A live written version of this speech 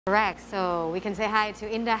Correct. So we can say hi to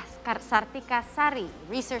Indah Sartika Sari,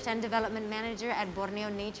 Research and Development Manager at Borneo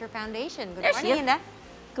Nature Foundation. Good morning, Indah.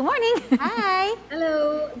 Good morning. Hi.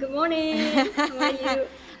 Hello, good morning. How are you?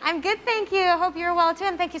 I'm good, thank you. Hope you're well too,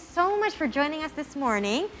 and thank you so much for joining us this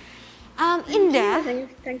morning. Indah.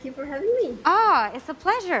 Thank you for having me. It's a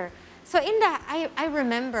pleasure. So Indah, I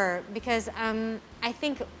remember because I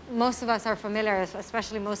think most of us are familiar,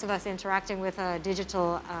 especially most of us interacting with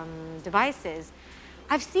digital devices.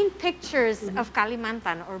 I've seen pictures of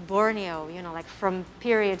Kalimantan or Borneo, you know, like from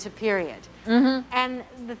period to period. And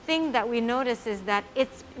the thing that we notice is that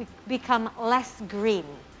it's become less green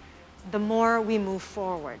the more we move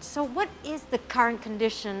forward. So what is the current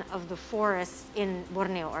condition of the forests in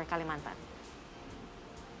Borneo or Kalimantan?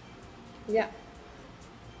 Yeah.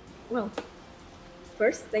 Well,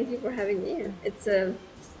 first, thank you for having me. It's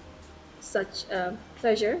such a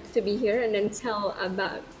pleasure to be here and then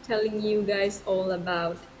telling you guys all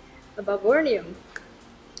about Borneo.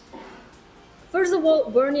 First of all,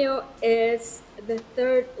 Borneo is the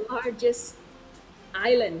third largest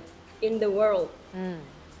island in the world.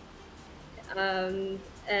 And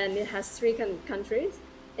it has three countries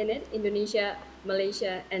in it: Indonesia,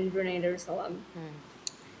 Malaysia, and Brunei Darussalam.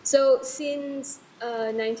 So since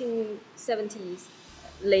 1970s,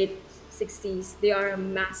 late 60s, there are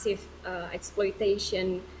massive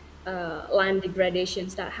exploitation, land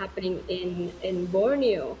degradations that happening in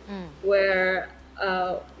Borneo, where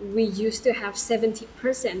we used to have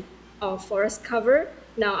 70% of forest cover.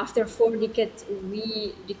 Now after 4 decades,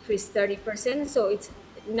 we decreased 30%. So it's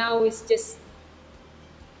just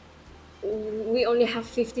we only have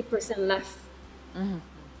 50% left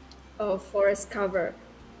of forest cover.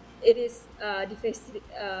 It is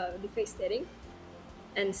devastating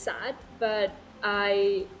and sad, but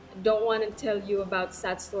I don't want to tell you about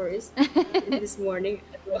sad stories this morning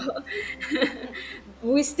as well.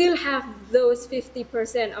 We still have those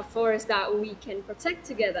 50% of forest that we can protect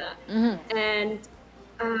together. And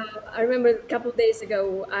I remember a couple of days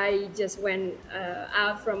ago, I just went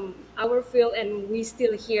out from our field, and we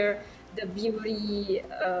still hear the beauty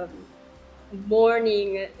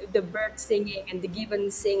morning, the birds singing and the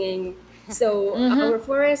gibbon singing. So our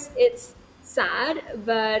forest, it's sad,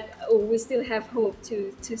 but we still have hope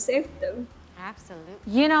to save them. Absolutely.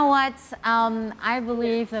 You know what? I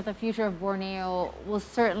believe that the future of Borneo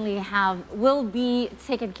will be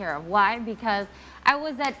taken care of. Why? Because I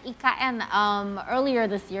was at IKN earlier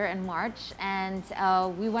this year in March, and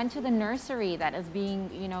we went to the nursery that is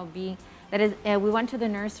we went to the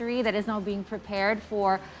nursery that is now being prepared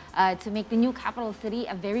for to make the new capital city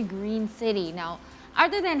a very green city. Now,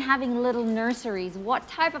 other than having little nurseries, what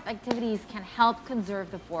type of activities can help conserve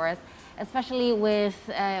the forest, especially with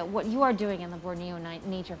what you are doing in the Borneo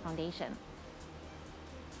Nature Foundation?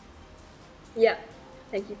 Yeah,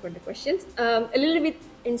 thank you for the questions. A little bit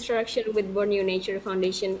introduction with Borneo Nature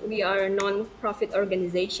Foundation. We are a non-profit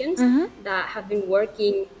organizations that have been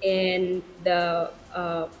working in the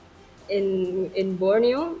in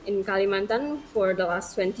Borneo, in Kalimantan, for the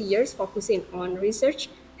last 20 years, focusing on research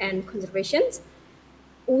and conservation.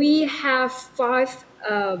 We have 5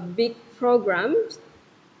 big programs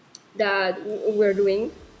that we're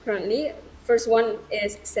doing currently. First one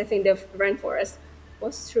is saving the rainforest,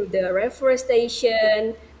 was through the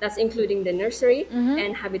reforestation, that's including the nursery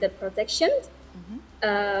and habitat protection.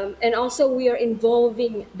 And also we are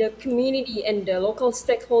involving the community and the local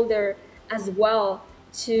stakeholder as well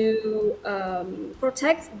to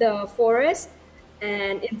protect the forest,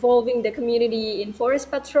 and involving the community in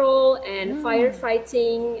forest patrol and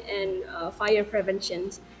firefighting and fire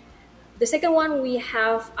prevention. The second one, we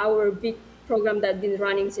have our big program that's been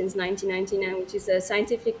running since 1999, which is a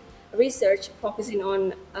scientific research focusing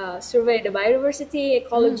on survey the biodiversity,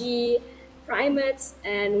 ecology, primates,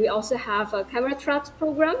 and we also have a camera traps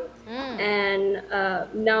program, and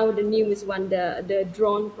now the newest one, the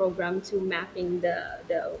drone program to mapping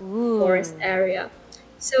the forest area.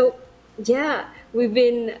 So yeah, we've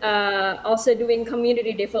been also doing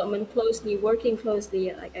community development closely, working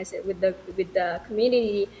closely, like I said, with the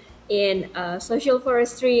community in social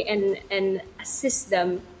forestry and assist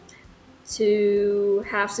them to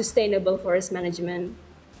have sustainable forest management.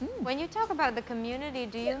 When you talk about the community,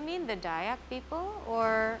 do you mean the Dayak people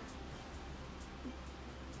or?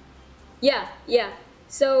 Yeah.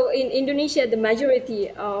 So in Indonesia, the majority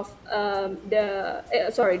of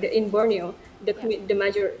in Borneo, the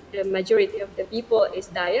majority of the people is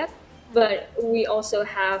Dayak, but we also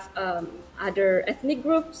have other ethnic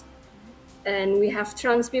groups, and we have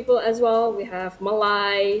trans people as well. We have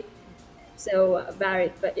Malay, so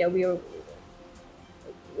varied. But yeah, we are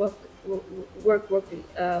work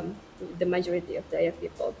the majority of Dayak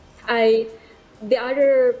people. The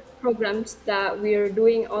other programs that we're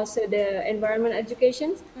doing also the environment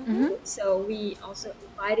education. So we also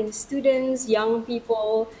inviting students, young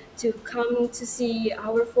people to come to see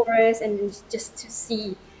our forest and just to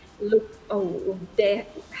see, look, oh, they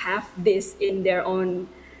have this in their own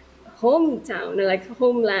hometown, like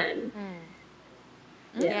homeland.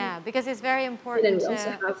 Yeah, because it's very And important then we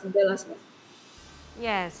also to, have the last one.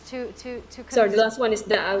 yes, Sorry, the last one is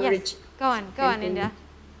the outreach. yes, go on, campaign. Indah.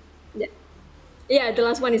 Yeah. Yeah, the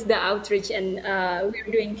last one is the outreach, and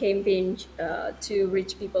we're doing campaign to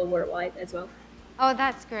reach people worldwide as well. Oh,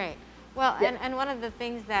 that's great. Well, Yeah. and one of the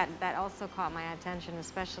things that also caught my attention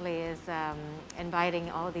especially is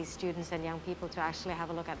inviting all these students and young people to actually have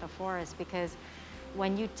a look at the forest, because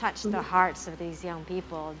when you touch the hearts of these young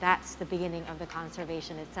people, that's the beginning of the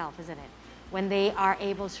conservation itself, isn't it? When they are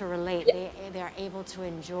able to relate, they are able to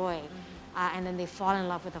enjoy, and then they fall in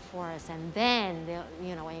love with the forest, and then they'll,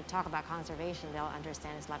 you know, when you talk about conservation, they'll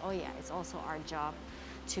understand it's like, oh yeah, it's also our job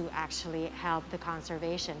to actually help the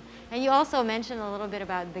conservation. And you also mentioned a little bit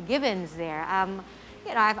about the gibbons there.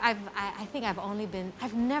 You know, I think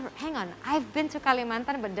I've never, hang on, I've been to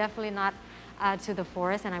Kalimantan, but definitely not to the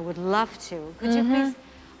forest, and I would love to. Could you please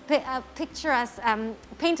picture us,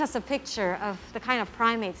 paint us a picture of the kind of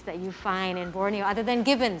primates that you find in Borneo, other than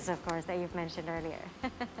gibbons, of course, that you've mentioned earlier?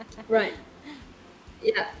 Right.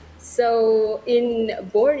 Yeah. So in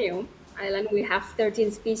Borneo Island, we have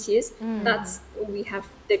 13 species. We have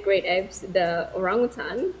the great apes, the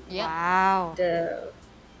orangutan, Yeah. Wow.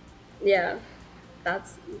 yeah,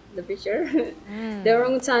 that's the picture. The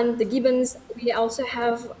orangutan, the gibbons. We also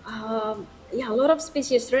have a lot of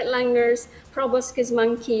species, red langurs, proboscis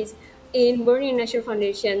monkeys. In Borneo Nature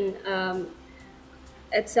Foundation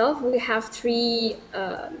itself, we have three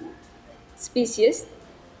species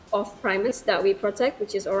of primates that we protect,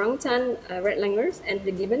 which is orangutan, red langurs, and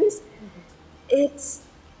the gibbons. It's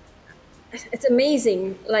it's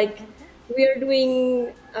amazing. Like we are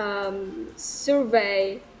doing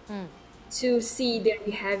survey to see their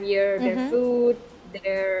behavior, their food,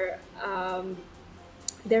 their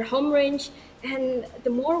home range, and the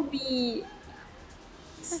more we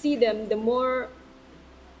see them, the more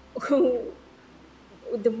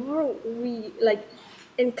the more we like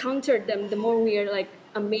encounter them, the more we are like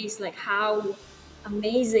amazed, like how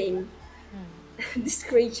amazing these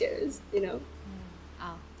creatures, you know.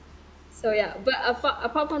 Oh. So yeah, but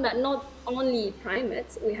apart from that, not only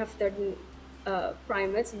primates, we have 13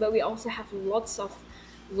 primates, but we also have lots of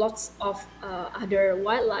other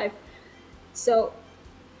wildlife. So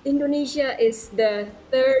Indonesia is the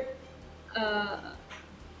third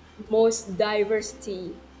most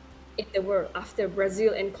diversity in the world after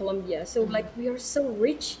Brazil and Colombia. So like we are so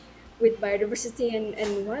rich with biodiversity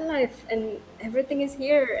and wildlife, and everything is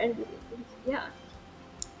here. And yeah.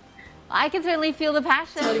 I can certainly feel the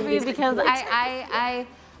passion Telling for me you, it's because like-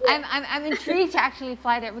 I'm intrigued to actually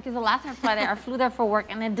fly there, because the last time I flew there, I flew there for work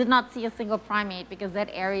and I did not see a single primate, because that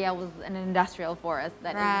area was an industrial forest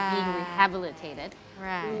that is being rehabilitated.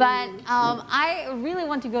 Right. But I really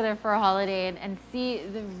want to go there for a holiday and see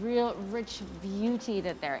the real rich beauty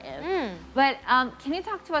that there is. But can you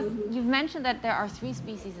talk to us? You've mentioned that there are 3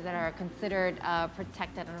 species that are considered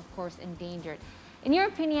protected and of course endangered. In your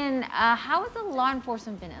opinion, how has the law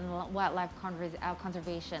enforcement been in wildlife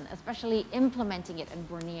conservation, especially implementing it in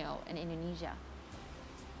Borneo and Indonesia?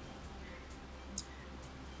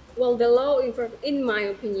 Well, the law, in my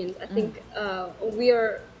opinion, I think we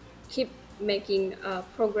are keep making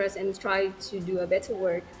progress and try to do a better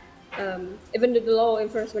work. Even though the law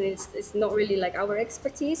enforcement is not really like our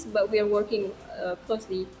expertise, but we are working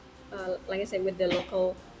closely, like I said, with the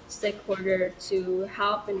local stakeholder to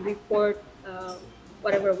help and report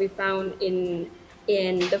whatever we found in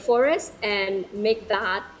the forest, and make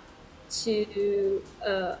that to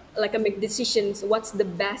make decisions. What's the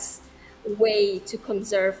best way to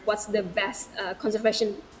conserve? What's the best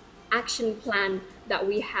conservation action plan that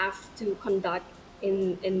we have to conduct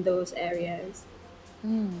in those areas?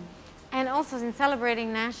 And also, in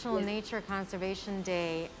celebrating National Nature Conservation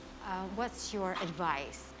Day, what's your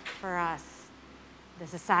advice for us, the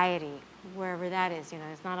society, wherever that is? You know,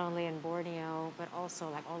 it's not only in Borneo, but also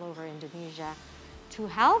like all over Indonesia, to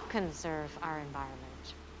help conserve our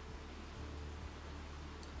environment.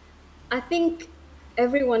 I think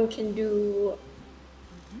everyone can do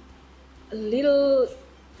a little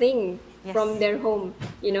thing from their home.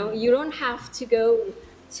 You know, you don't have to go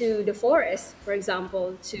to the forest, for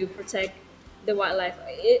example, to protect the wildlife.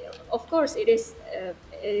 Of course, it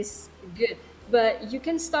is good, but you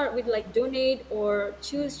can start with like donate or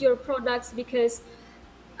choose your products, because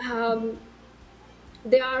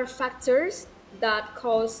there are factors that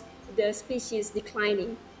cause the species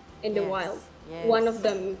declining in the wild. Yes. One of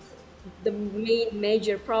them, the main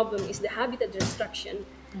major problem, is the habitat destruction.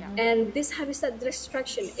 And this habitat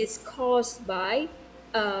destruction is caused by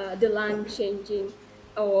the land changing,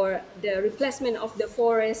 or the replacement of the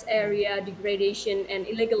forest area, degradation and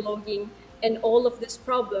illegal logging, and all of this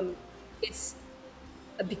problem, it's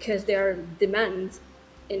because there are demands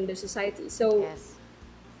in the society. So Yes.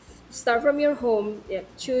 start from your home, yeah,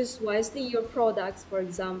 choose wisely your products, for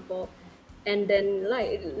example, and then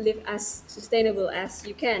like live as sustainable as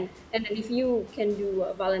you can. And then if you can do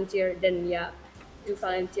a volunteer, then yeah, do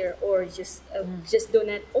volunteer, or just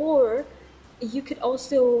donate. Or you could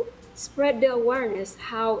also spread the awareness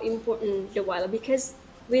how important the wild, because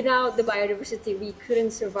without the biodiversity we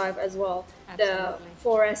couldn't survive as well. The Absolutely.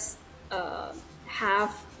 forests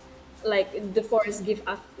have, like, the forest give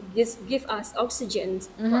us oxygen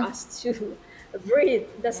for us to breathe.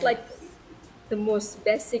 That's like Yes. the most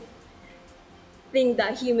basic thing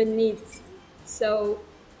that human needs. So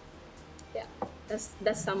yeah,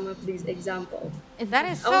 that's some of these examples. That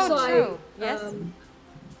is so Also, true. I Yes.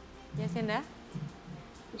 Yes, Indah?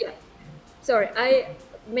 yeah, sorry, I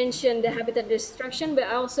mentioned the habitat destruction, but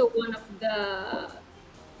also one of the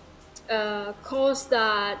cause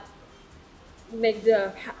that make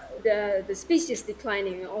the species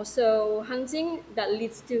declining. Also, hunting that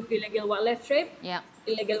leads to illegal wildlife trade. Yeah.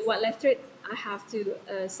 Illegal wildlife trade. I have to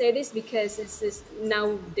say this because it's is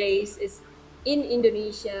nowadays it's in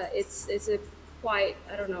Indonesia. It's a quite,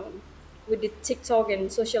 I don't know, with the TikTok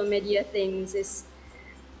and social media things.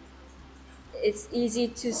 It's easy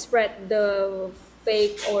to spread the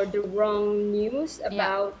fake or the wrong news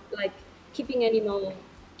about like keeping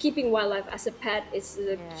wildlife as a pet is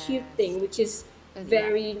a cute Yes. thing, which is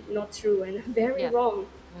very not true and very Yeah. wrong.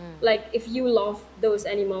 Like, if you love those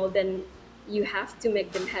animals, then you have to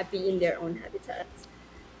make them happy in their own habitat.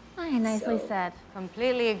 Ay, nicely So- said.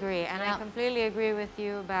 Completely agree. And I Yeah. completely agree with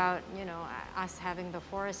you about, us having the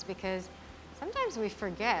forest, because sometimes we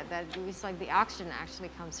forget that it's like the oxygen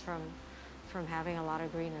actually comes from having a lot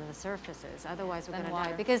of green in the surfaces. Otherwise we're Than going to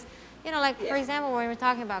die. water. Because, like, for Yeah. example, when we're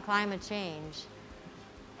talking about climate change,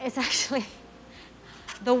 it's actually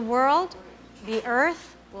the world, the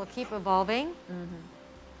earth will keep evolving.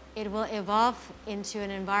 It will evolve into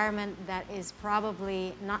an environment that is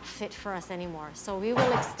probably not fit for us anymore. So we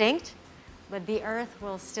will extinct, but the earth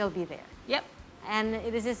will still be there. Yep. And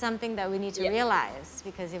this is something that we need to Yeah. realize,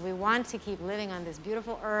 because if we want to keep living on this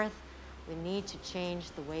beautiful earth, we need to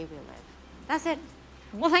change the way we live. That's it.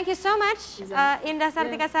 Well, thank you so much, Indah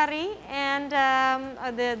Sartika Sari, and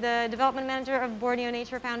the development manager of Borneo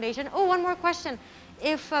Nature Foundation. Oh, one more question.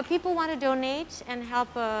 If people want to donate and help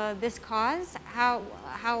this cause, how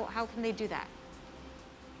can they do that?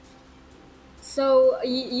 So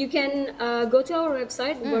you can go to our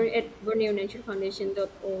website at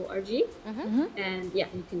borneonaturefoundation.org, and yeah,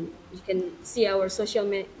 you can see our social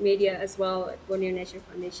media as well at Borneo Nature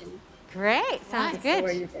Foundation. Great, sounds Nice. good.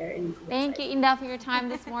 Already there in the Thank website. you, Indah, for your time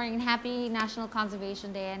this morning. And happy National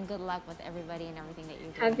Conservation Day, and good luck with everybody and everything that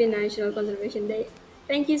you do. Happy National Conservation Day.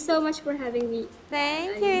 Thank you so much for having me.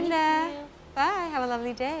 Thank Bye. you, Indah. Bye. Have a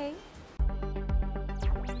lovely day.